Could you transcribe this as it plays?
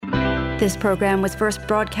This program was first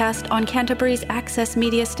broadcast on Canterbury's access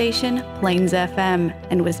media station, Plains FM,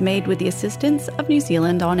 and was made with the assistance of New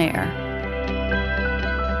Zealand On Air.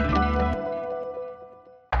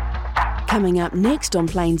 Coming up next on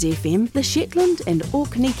Plains FM, the Shetland and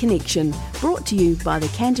Orkney Connection, brought to you by the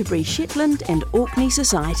Canterbury Shetland and Orkney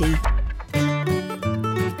Society.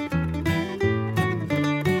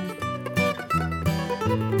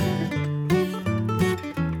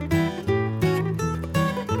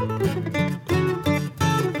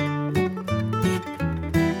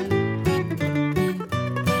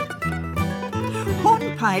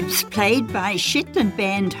 Hornpipes played by Shetland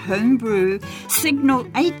band Homebrew signal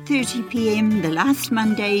 8:30pm the last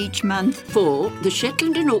Monday each month for the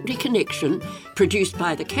Shetland and Orkney Connection, produced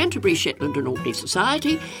by the Canterbury Shetland and Orkney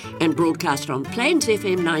Society and broadcast on Plains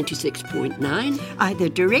FM 96.9, either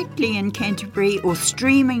directly in Canterbury or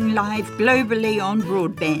streaming live globally on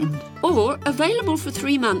broadband, or available for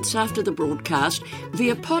 3 months after the broadcast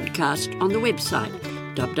via podcast on the website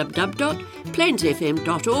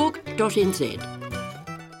www.plainsfm.org.nz.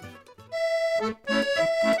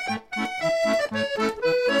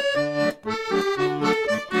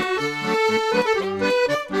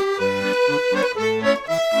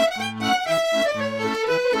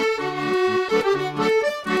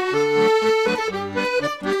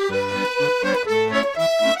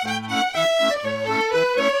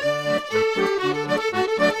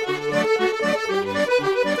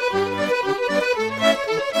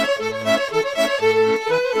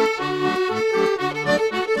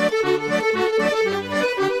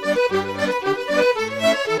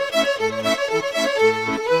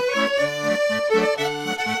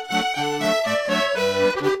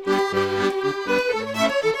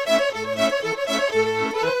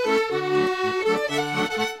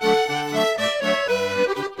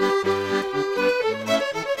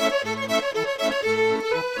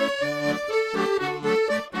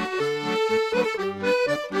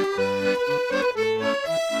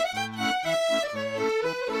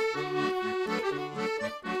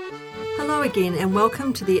 Hello again and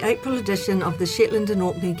welcome to the April edition of the Shetland and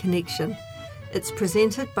Orkney Connection. It's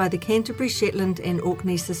presented by the Canterbury Shetland and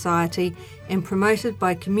Orkney Society and promoted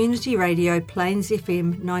by community radio Plains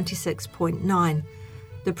FM 96.9.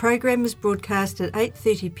 The program is broadcast at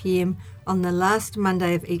 8:30pm on the last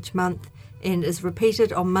Monday of each month and is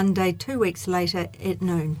repeated on Monday 2 weeks later at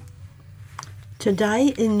noon.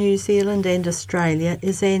 Today in New Zealand and Australia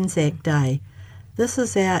is Anzac Day. This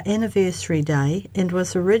is our anniversary day and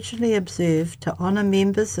was originally observed to honour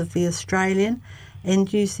members of the Australian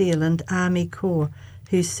and New Zealand Army Corps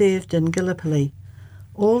who served in Gallipoli.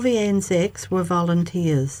 All the Anzacs were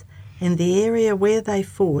volunteers, and the area where they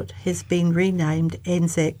fought has been renamed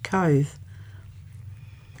Anzac Cove.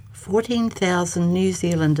 14,000 New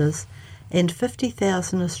Zealanders and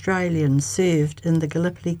 50,000 Australians served in the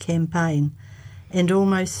Gallipoli campaign, and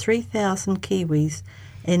almost 3,000 Kiwis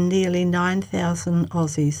and nearly 9,000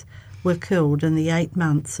 Aussies were killed in the 8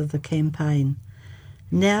 months of the campaign.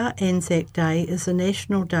 Now Anzac Day is a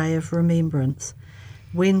national day of remembrance,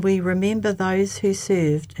 when we remember those who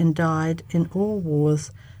served and died in all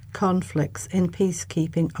wars, conflicts and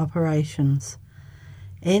peacekeeping operations.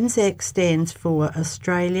 Anzac stands for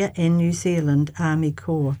Australia and New Zealand Army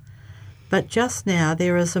Corps, but just now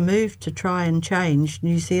there is a move to try and change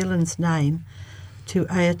New Zealand's name to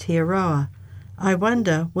Aotearoa. I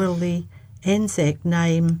wonder, will the Anzac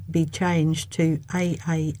name be changed to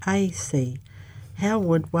AAAC? How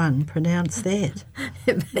would one pronounce that?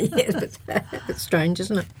 It's a bit strange,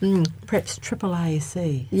 isn't it? Mm. Perhaps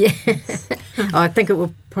AAAC. Yeah. I think it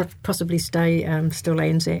will possibly stay still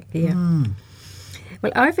Anzac, yeah. Mm.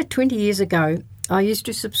 Well, over 20 years ago, I used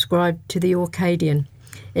to subscribe to the Orcadian,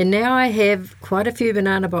 and now I have quite a few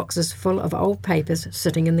banana boxes full of old papers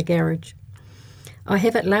sitting in the garage. I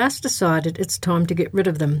have at last decided it's time to get rid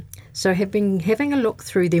of them, so I have been having a look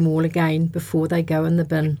through them all again before they go in the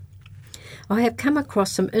bin. I have come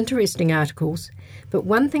across some interesting articles, but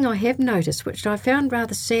one thing I have noticed, which I found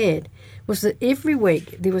rather sad, was that every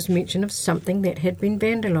week there was mention of something that had been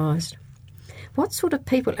vandalised. What sort of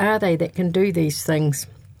people are they that can do these things?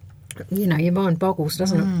 You know, your mind boggles,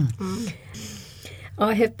 doesn't it? Mm.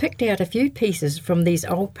 I have picked out a few pieces from these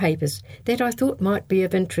old papers that I thought might be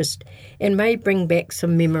of interest and may bring back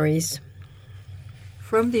some memories.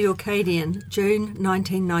 From the Orcadian, June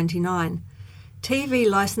 1999. TV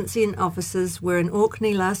licensing officers were in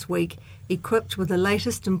Orkney last week equipped with the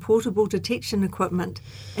latest in portable detection equipment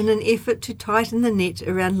in an effort to tighten the net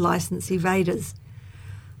around licence evaders.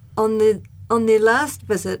 On their last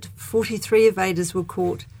visit, 43 evaders were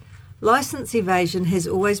caught. Licence evasion has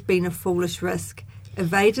always been a foolish risk,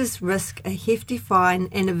 Evaders risk a hefty fine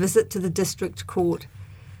and a visit to the district court.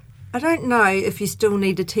 I don't know if you still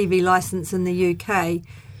need a TV licence in the UK,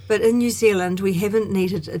 but in New Zealand we haven't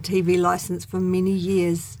needed a TV licence for many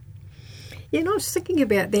years. Yeah, and I was thinking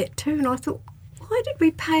about that too, and I thought, why did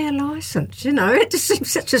we pay a licence? You know, it just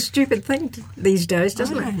seems such a stupid thing these days,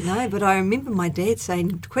 doesn't it? I don't know, but I remember my dad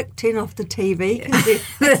saying, quick, turn off the TV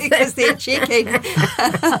because they're checking.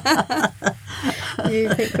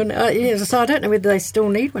 So I don't know whether they still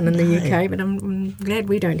need one in the UK, but I'm glad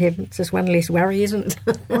we don't have it. It's just one less worry, isn't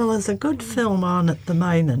it? Well, there's a good film on at the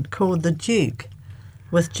moment called The Duke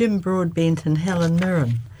with Jim Broadbent and Helen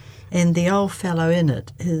Mirren, and the old fellow in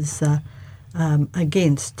it is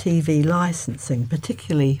against TV licensing,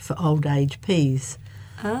 particularly for old age Ps.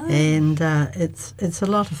 Oh. And it's a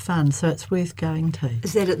lot of fun, so it's worth going to.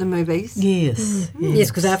 Is that at the movies? Yes. Yes,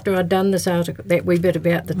 because after I'd done this article, that wee bit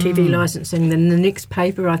about the TV licensing, then the next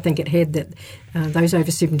paper I think it had that those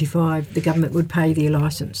over 75, the government would pay their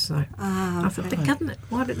licence. So I thought, the government,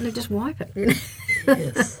 why didn't they just wipe it?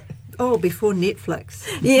 Yes. Oh, before Netflix.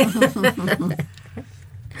 Yeah.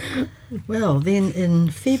 Well, then in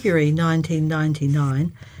February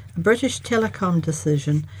 1999, a British Telecom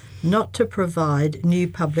decision not to provide new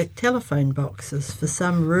public telephone boxes for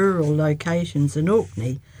some rural locations in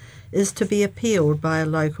Orkney is to be appealed by a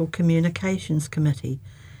local communications committee.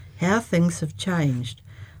 How things have changed.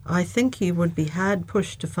 I think you would be hard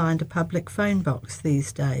pushed to find a public phone box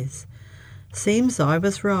these days. Seems I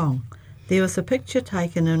was wrong. There was a picture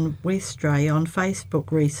taken in Westray on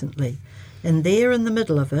Facebook recently, and there in the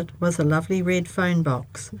middle of it was a lovely red phone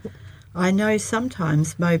box. I know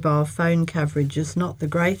sometimes mobile phone coverage is not the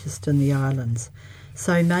greatest in the islands,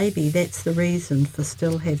 so maybe that's the reason for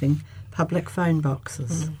still having public phone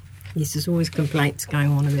boxes. Yes, there's always complaints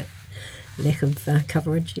going on about lack of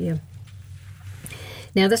coverage, yeah.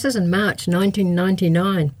 Now, this is in March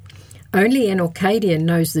 1999. Only an Orcadian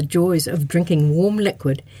knows the joys of drinking warm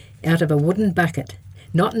liquid out of a wooden bucket,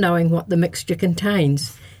 not knowing what the mixture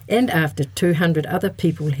contains, and after 200 other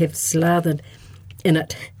people have slathered in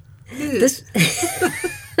it. This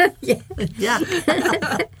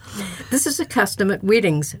This is a custom at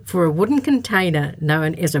weddings for a wooden container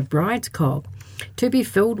known as a bride's cog to be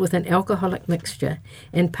filled with an alcoholic mixture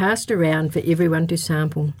and passed around for everyone to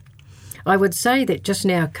sample. I would say that just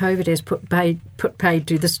now COVID has put paid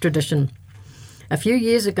to this tradition. A few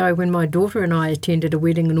years ago, when my daughter and I attended a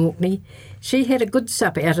wedding in Orkney, she had a good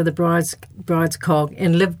sup out of the bride's cog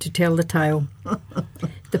and lived to tell the tale.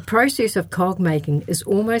 The process of cog making is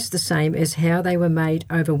almost the same as how they were made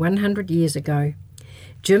over 100 years ago.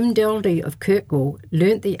 Jim Daldy of Kirkwall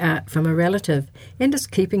learnt the art from a relative and is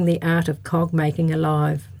keeping the art of cog making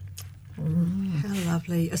alive. How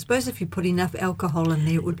lovely. I suppose if you put enough alcohol in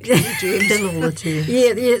there, it would kill all the germs.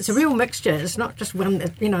 Yeah, it's a real mixture. It's not just one,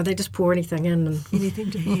 they just pour anything in. And,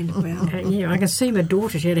 anything to handle. Yeah, I can see my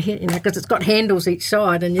daughter, she had a hand, because it's got handles each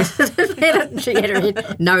side, and she had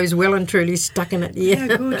her nose well and truly stuck in it.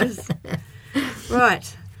 Yeah, gorgeous.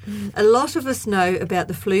 Right. A lot of us know about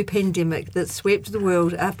the flu pandemic that swept the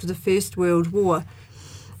world after the First World War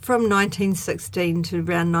from 1916 to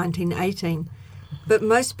around 1918. But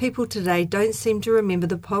most people today don't seem to remember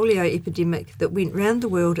the polio epidemic that went round the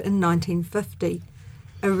world in 1950.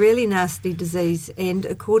 A really nasty disease, and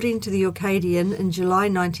according to the Orcadian, in July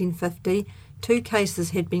 1950, 2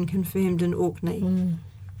 cases had been confirmed in Orkney.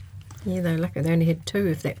 Yeah, they were lucky. They only had 2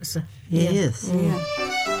 if that was... Yes. Yeah.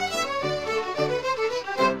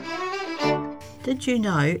 Did you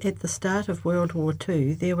know at the start of World War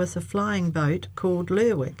II there was a flying boat called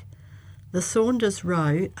Lerwick? The Saunders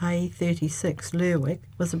Roe A36 Lerwick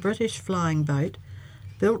was a British flying boat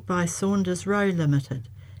built by Saunders Roe Limited.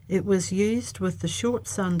 It was used with the Short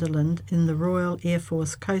Sunderland in the Royal Air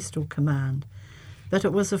Force Coastal Command, but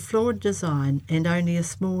it was a flawed design and only a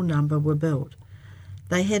small number were built.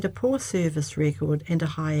 They had a poor service record and a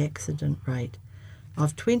high accident rate.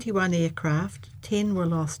 Of 21 aircraft, 10 were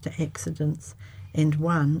lost to accidents and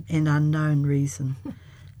 1 an unknown reason.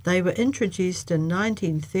 They were introduced in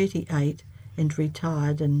 1938 and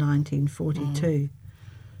retired in 1942.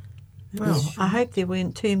 Well, I hope there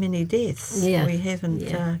weren't too many deaths. Yeah. We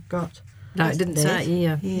haven't got... No, it didn't say,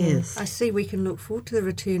 Yes. I see we can look forward to the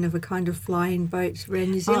return of a kind of flying boat around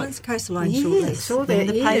New Zealand's coastline shortly. Yes, saw that in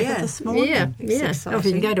the paper this morning. Yeah. Exciting. If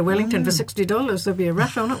you can go to Wellington for $60, there'll be a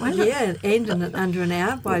rush on it, won't it? Yeah, and in under an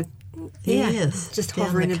hour by just down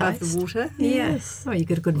hovering the above coast. the water. Yes. Oh, you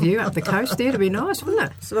get a good view up the coast there. It'd be nice,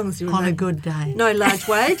 wouldn't it? As long as you're On a good day. no large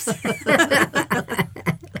waves.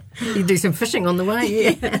 You do some fishing on the way,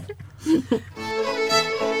 yeah.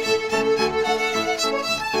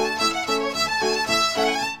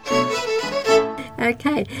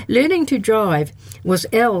 Okay, learning to drive was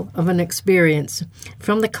L of an experience.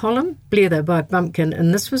 From the column Blether by Bumpkin,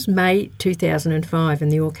 and this was May 2005 in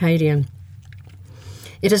the Orcadian.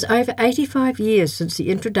 It is over 85 years since the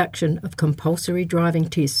introduction of compulsory driving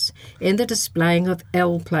tests and the displaying of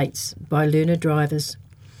L plates by learner drivers.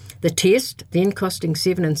 The test, then costing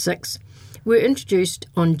 7 and 6, were introduced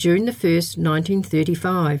on June the 1st,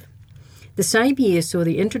 1935. The same year saw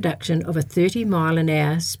the introduction of a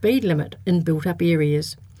 30-mile-an-hour speed limit in built-up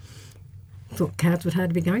areas. Thought cars would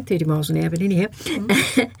hardly be going 30 miles an hour, but anyhow.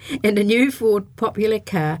 And a new Ford popular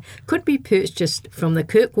car could be purchased from the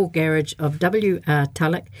Kirkwall garage of W.R.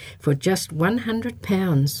 Tulloch for just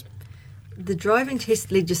 £100. The driving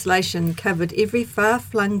test legislation covered every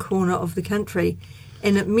far-flung corner of the country,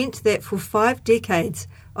 and it meant that for 5 decades,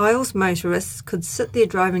 Isles motorists could sit their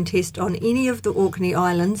driving test on any of the Orkney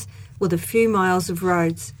Islands with a few miles of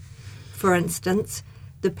roads. For instance,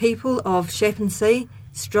 the people of Shetland,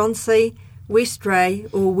 Stronsea, West Ray,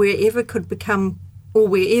 or wherever could become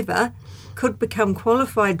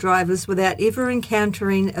qualified drivers without ever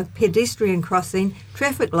encountering a pedestrian crossing,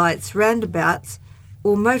 traffic lights, roundabouts,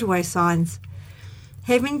 or motorway signs.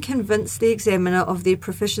 Having convinced the examiner of their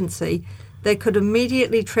proficiency, they could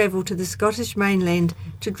immediately travel to the Scottish mainland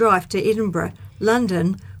to drive to Edinburgh,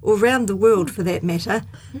 London, or round the world for that matter.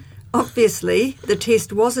 Obviously, the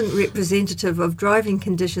test wasn't representative of driving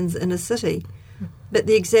conditions in a city, but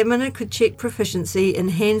the examiner could check proficiency in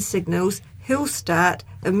hand signals, hill start,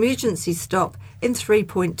 emergency stop, and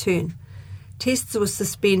 3-point turn. Tests were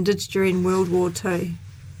suspended during World War II.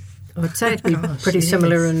 I'd say it'd be pretty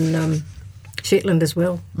similar in Shetland as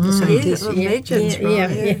well. Yes, I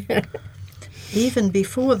imagine. Yeah. Even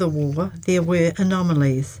before the war, there were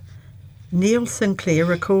anomalies. Neil Sinclair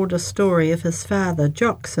recalled a story of his father,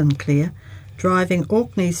 Jock Sinclair, driving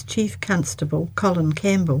Orkney's Chief Constable, Colin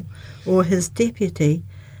Campbell, or his deputy,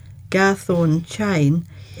 Garthorne Chain,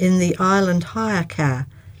 in the island hire car,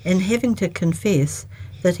 and having to confess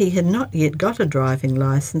that he had not yet got a driving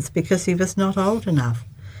licence because he was not old enough.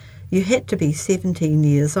 You had to be 17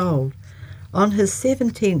 years old. On his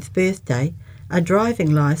 17th birthday, a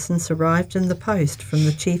driving licence arrived in the post from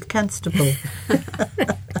the Chief Constable.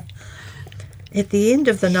 At the end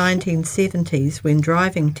of the 1970s, when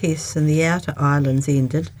driving tests in the outer islands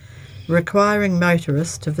ended, requiring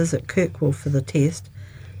motorists to visit Kirkwall for the test,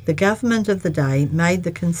 the government of the day made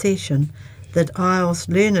the concession that Isles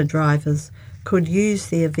learner drivers could use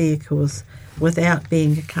their vehicles without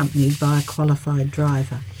being accompanied by a qualified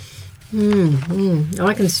driver.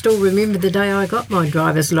 I can still remember the day I got my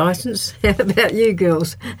driver's licence. How about you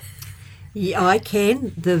girls? Yeah, I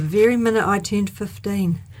can. The very minute I turned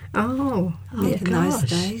 15. Oh, Back in those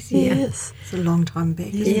days, yes. It's a long time back.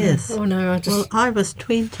 Yes. Oh no, Well, I was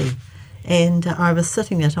 20 and I was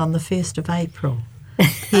sitting it on the 1st of April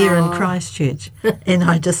here in Christchurch, and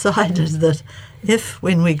I decided that if,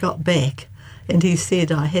 when we got back, and he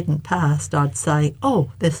said I hadn't passed, I'd say,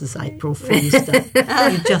 oh, this is April Fool's Day.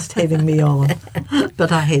 You're just having me on.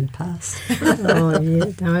 But I had passed. Oh,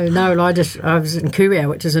 yeah. No, I was in Kuau,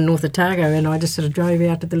 which is in North Otago, and I just sort of drove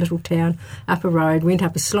out to the little town, up a road, went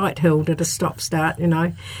up a slight hill, did a stop-start,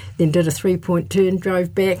 then did a 3-point turn,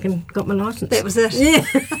 drove back and got my licence. That was it. Yeah.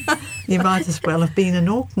 You might as well have been in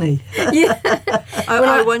Orkney. Yeah.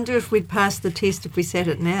 I wonder if we'd pass the test if we sat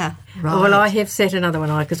it now. Right. Well, I have sat another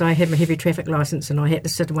one because I had my heavy traffic licence and I had to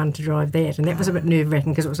sit one to drive that, and that was a bit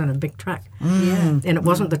nerve-wracking because it was on a big truck. Yeah. And it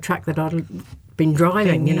wasn't the truck that I'd been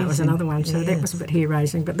driving, it was another one, so that was a bit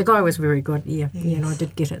hair-raising. But the guy was very good, and I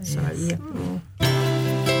did get it, so yeah.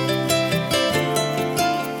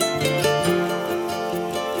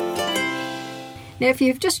 Now, if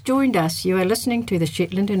you've just joined us, you are listening to the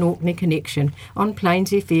Shetland and Orkney Connection on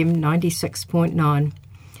Plains FM 96.9.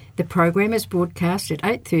 The program is broadcast at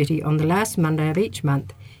 8:30 on the last Monday of each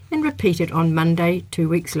month and repeated on Monday 2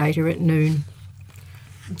 weeks later at noon.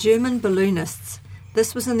 German balloonists.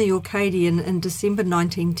 This was in the Orcadian in December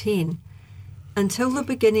 1910. Until the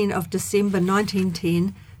beginning of December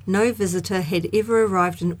 1910, no visitor had ever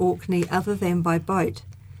arrived in Orkney other than by boat.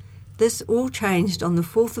 This all changed on the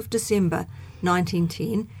 4th of December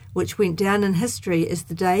 1910, which went down in history as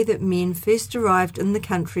the day that men first arrived in the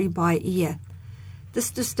country by air.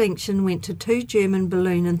 This distinction went to 2 German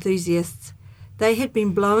balloon enthusiasts. They had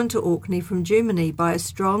been blown to Orkney from Germany by a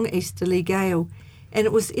strong easterly gale, and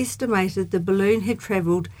it was estimated the balloon had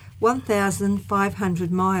travelled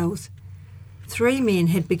 1,500 miles. 3 men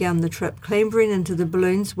had begun the trip, clambering into the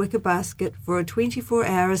balloon's wicker basket for a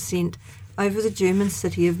 24-hour ascent over the German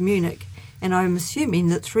city of Munich, and I'm assuming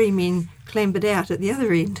that 3 men clambered out at the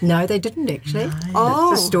other end. No, they didn't actually. No.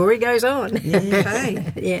 Oh. The story goes on.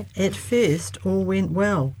 Okay. Yeah. At first, all went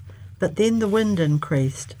well, but then the wind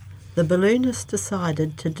increased. The balloonists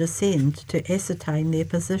decided to descend to ascertain their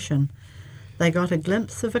position. They got a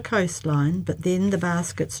glimpse of a coastline, but then the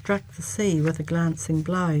basket struck the sea with a glancing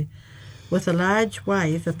blow, with a large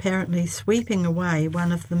wave apparently sweeping away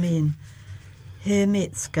one of the men, Herr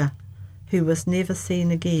Metzger, who was never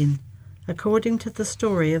seen again. According to the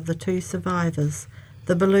story of the 2 survivors,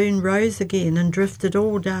 the balloon rose again and drifted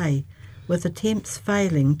all day, with attempts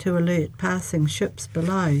failing to alert passing ships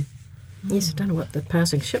below. Yes, I don't know what the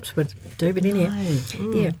passing ships would do, but anyhow.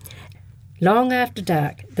 No. Yeah. Long after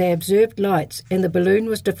dark, they observed lights and the balloon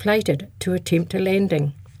was deflated to attempt a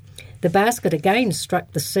landing. The basket again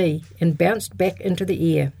struck the sea and bounced back into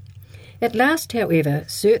the air. At last, however,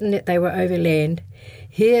 certain that they were over land,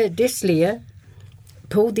 Herr Dessler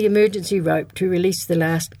pulled the emergency rope to release the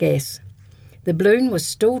last gas. The balloon was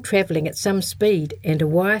still travelling at some speed and a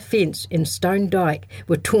wire fence and stone dyke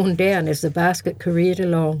were torn down as the basket careered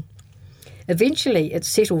along. Eventually it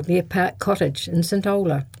settled near Park Cottage in St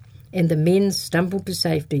Ola, and the men stumbled to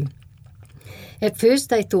safety. At first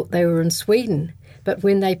they thought they were in Sweden, but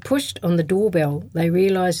when they pushed on the doorbell, they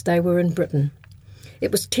realised they were in Britain.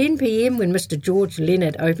 It was 10 p.m. when Mr. George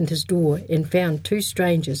Leonard opened his door and found 2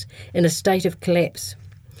 strangers in a state of collapse.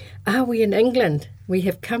 "Are we in England? We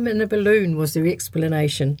have come in a balloon," was their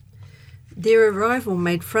explanation. Their arrival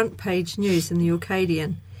made front-page news in the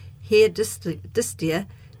Orcadian. Herr Dessler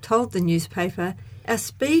told the newspaper, "Our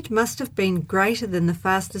speed must have been greater than the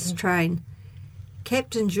fastest train."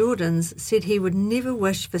 Captain Jordans said he would never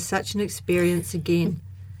wish for such an experience again.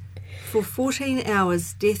 For 14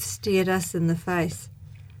 hours, death stared us in the face.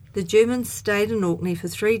 The Germans stayed in Orkney for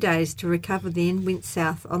 3 days to recover, then went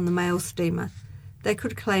south on the mail steamer. They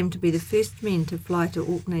could claim to be the first men to fly to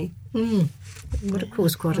Orkney. It would have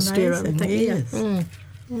caused quite a stir, I would think.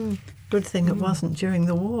 Yes. Good thing it wasn't during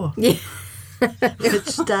the war. Yeah. It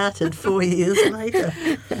started 4 years later.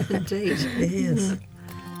 Indeed. Yes.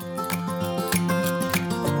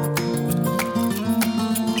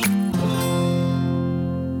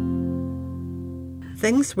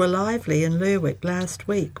 Things were lively in Lerwick last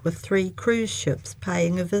week with 3 cruise ships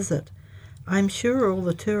paying a visit. I'm sure all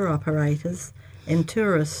the tour operators and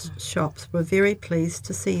tourist shops were very pleased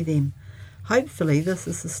to see them. Hopefully this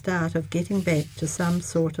is the start of getting back to some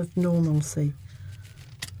sort of normalcy.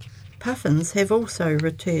 Puffins have also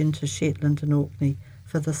returned to Shetland and Orkney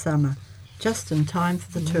for the summer, just in time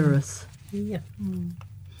for the tourists. Yeah.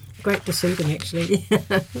 Great to see them, actually.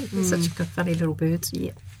 Such funny little birds,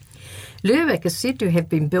 yeah. Lerwick is said to have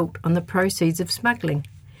been built on the proceeds of smuggling.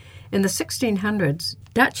 In the 1600s,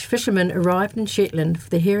 Dutch fishermen arrived in Shetland for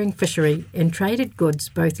the herring fishery and traded goods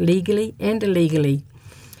both legally and illegally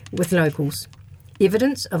with locals.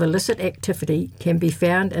 Evidence of illicit activity can be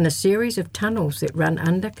found in a series of tunnels that run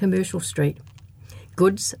under Commercial Street.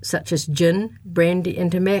 Goods such as gin, brandy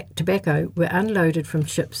and tobacco were unloaded from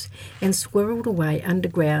ships and squirreled away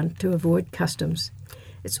underground to avoid customs.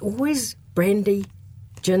 It's always brandy,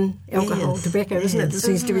 gin, alcohol, tobacco, isn't it? That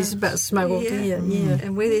seems to be about smuggled. Yeah.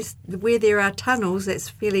 And where there are tunnels, that's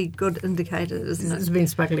a fairly good indicator, isn't it? It's been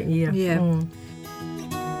smuggling, yeah.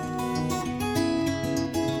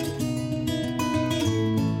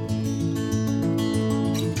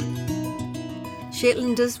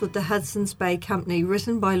 Shetlanders with the Hudsons Bay Company,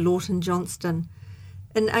 written by Lawton Johnston.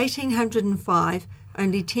 In 1805,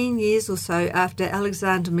 only 10 years or so after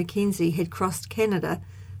Alexander Mackenzie had crossed Canada,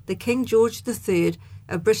 the King George III,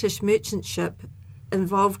 a British merchant ship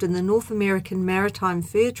involved in the North American maritime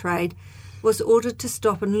fur trade, was ordered to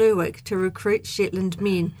stop in Lerwick to recruit Shetland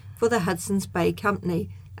men for the Hudsons Bay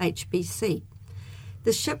Company, HBC.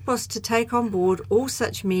 The ship was to take on board all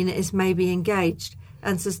such men as may be engaged,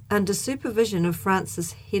 under supervision of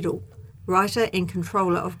Francis Heddle, writer and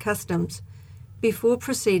controller of customs, before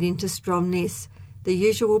proceeding to Stromness, the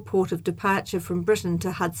usual port of departure from Britain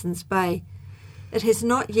to Hudson's Bay. It has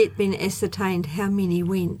not yet been ascertained how many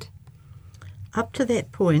went. Up to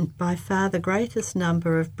that point, by far the greatest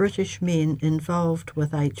number of British men involved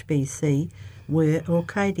with HBC were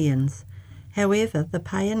Orcadians. However, the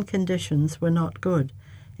pay and conditions were not good,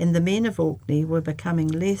 and the men of Orkney were becoming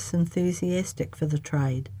less enthusiastic for the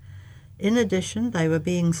trade. In addition, they were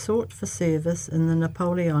being sought for service in the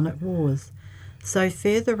Napoleonic Wars, so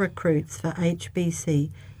further recruits for HBC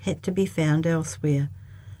had to be found elsewhere.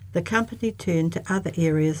 The company turned to other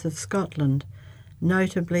areas of Scotland,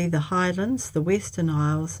 notably the Highlands, the Western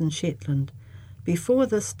Isles and Shetland. Before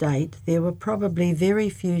this date, there were probably very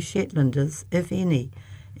few Shetlanders, if any,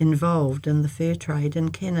 involved in the fur trade in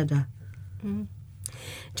Canada.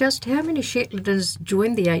 Just how many Shetlanders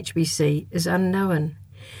joined the HBC is unknown.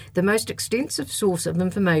 The most extensive source of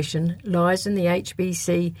information lies in the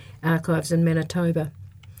HBC archives in Manitoba.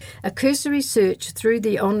 A cursory search through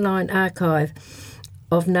the online archive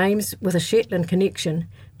of names with a Shetland connection,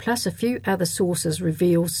 plus a few other sources,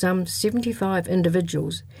 reveals some 75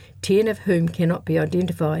 individuals, 10 of whom cannot be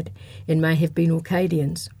identified and may have been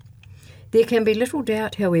Orcadians. There can be little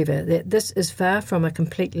doubt, however, that this is far from a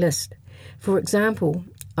complete list. For example,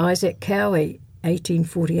 Isaac Cowie,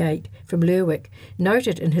 1848, from Lerwick,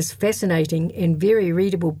 noted in his fascinating and very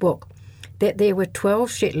readable book that there were 12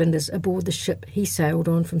 Shetlanders aboard the ship he sailed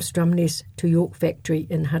on from Stromness to York Factory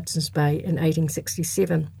in Hudsons Bay in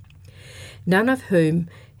 1867, none of whom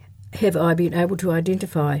have I been able to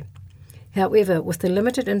identify. However, with the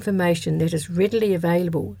limited information that is readily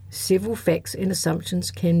available, several facts and assumptions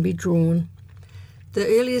can be drawn. The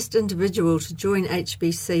earliest individual to join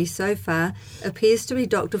HBC so far appears to be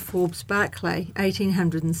Dr. Forbes Barclay,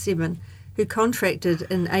 1807, who contracted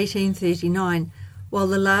in 1839, while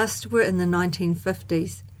the last were in the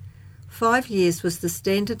 1950s. 5 years was the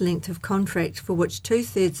standard length of contract for which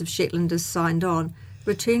 2/3 of Shetlanders signed on,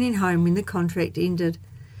 returning home when the contract ended.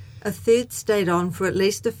 A third stayed on for at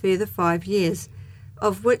least a further 5 years,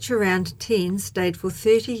 of which around 10 stayed for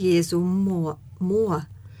 30 years or more,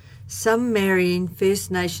 some marrying First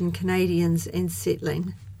Nation Canadians and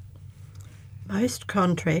settling. Most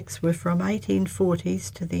contracts were from 1840s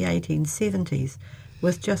to the 1870s,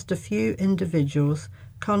 with just a few individuals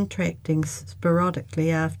contracting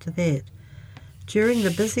sporadically after that. During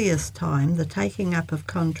the busiest time, the taking up of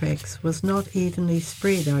contracts was not evenly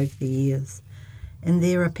spread over the years, and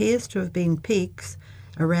there appears to have been peaks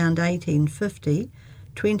around 1850,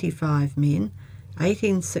 25 men,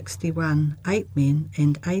 1861, 8 men,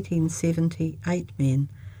 and 1870, 8 men.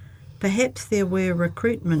 Perhaps there were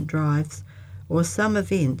recruitment drives or some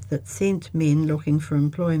event that sent men looking for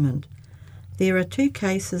employment. There are 2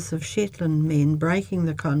 cases of Shetland men breaking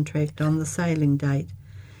the contract on the sailing date.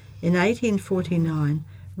 In 1849,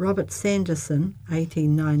 Robert Sanderson,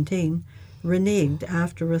 1819, reneged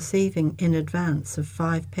after receiving an advance of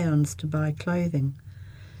 £5 to buy clothing.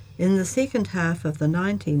 In the second half of the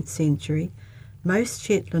 19th century, most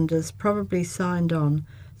Shetlanders probably signed on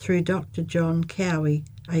through Dr. John Cowie,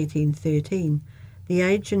 1813, the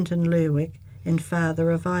agent in Lerwick and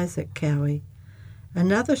father of Isaac Cowie.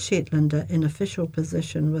 Another Shetlander in official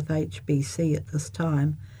position with HBC at this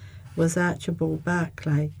time was Archibald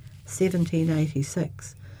Barclay,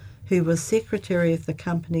 1786, who was secretary of the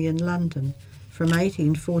company in London from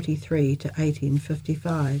 1843 to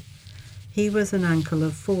 1855. He was an uncle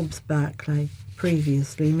of Forbes Barclay,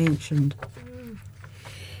 previously mentioned.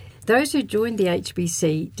 Those who joined the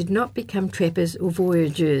HBC did not become trappers or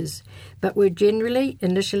voyageurs, but were generally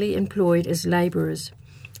initially employed as labourers,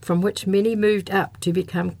 from which many moved up to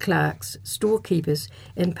become clerks, storekeepers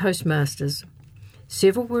and postmasters.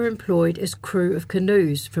 Several were employed as crew of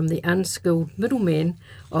canoes from the unskilled middleman,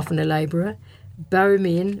 often a labourer,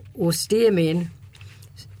 bowmen or steermen.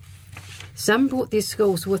 Some brought their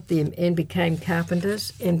skills with them and became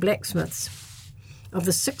carpenters and blacksmiths. Of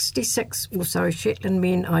the 66 or so Shetland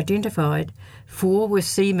men identified, 4 were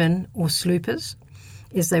seamen or sloopers,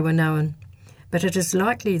 as they were known, but it is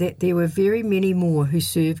likely that there were very many more who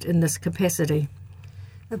served in this capacity.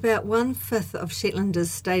 About 1/5 of Shetlanders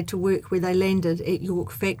stayed to work where they landed at York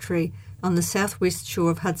Factory on the southwest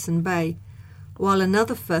shore of Hudson Bay, while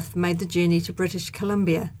another 1/5 made the journey to British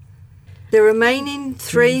Columbia. The remaining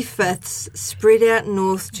 3/5 spread out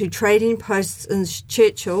north to trading posts in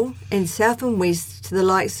Churchill and south and west to the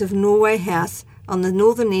likes of Norway House on the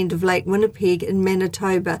northern end of Lake Winnipeg in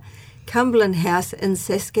Manitoba, Cumberland House in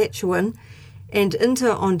Saskatchewan, and into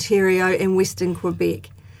Ontario and western Quebec.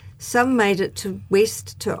 Some made it to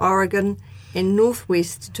west to Oregon and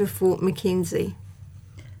northwest to Fort Mackenzie.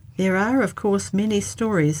 There are, of course, many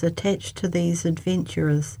stories attached to these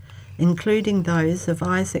adventurers, including those of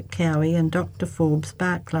Isaac Cowie and Dr. Forbes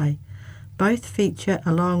Barclay. Both feature,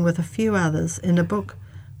 along with a few others, in a book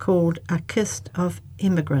called A Kist of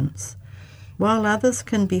Emigrants, while others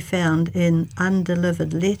can be found in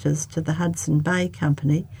undelivered letters to the Hudsons Bay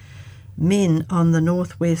Company, men on the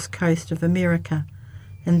northwest coast of America,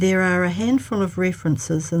 and there are a handful of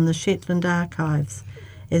references in the Shetland archives,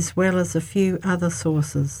 as well as a few other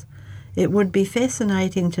sources. It would be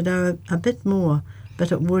fascinating to know a bit more,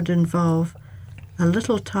 but it would involve a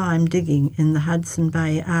little time digging in the Hudsons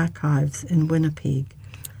Bay archives in Winnipeg.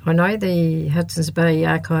 I know the Hudsons Bay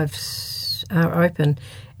archives are open,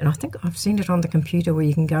 and I think I've seen it on the computer where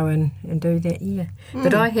you can go in and do that, yeah.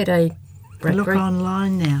 But I had a look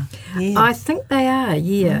online now. Yes. I think they are,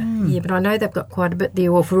 yeah, but I know they've got quite a bit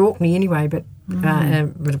there, or for Orkney anyway, but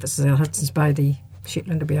if it's the Hudsons Bay, the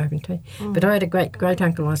Shetland will be open too. But I had a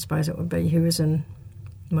great-uncle, I suppose it would be, who was in,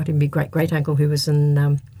 might even be great-great-uncle, who was in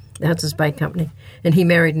the Hudsons Bay Company, and he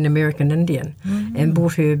married an American Indian and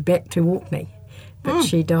brought her back to Orkney, but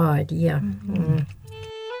she died,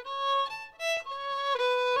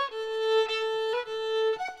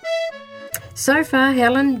 So far,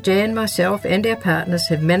 Helen, Jan, myself and our partners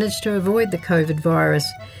have managed to avoid the COVID virus.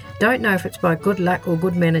 Don't know if it's by good luck or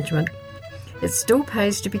good management. It still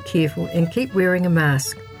pays to be careful and keep wearing a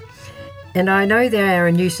mask. And I know they are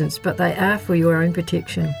a nuisance, but they are for your own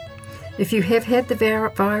protection. If you have had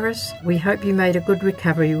the virus, we hope you made a good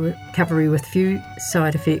recovery with few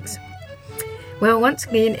side effects. Well, once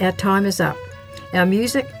again, our time is up. Our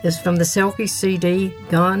music is from the Selkie CD,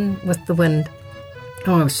 Gone with the Wind.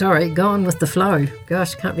 Oh, sorry, Gone with the Flow.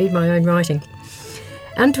 Gosh, can't read my own writing.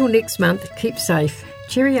 Until next month, keep safe.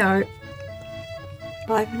 Cheerio.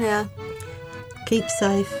 Bye for now. Keep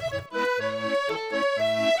safe.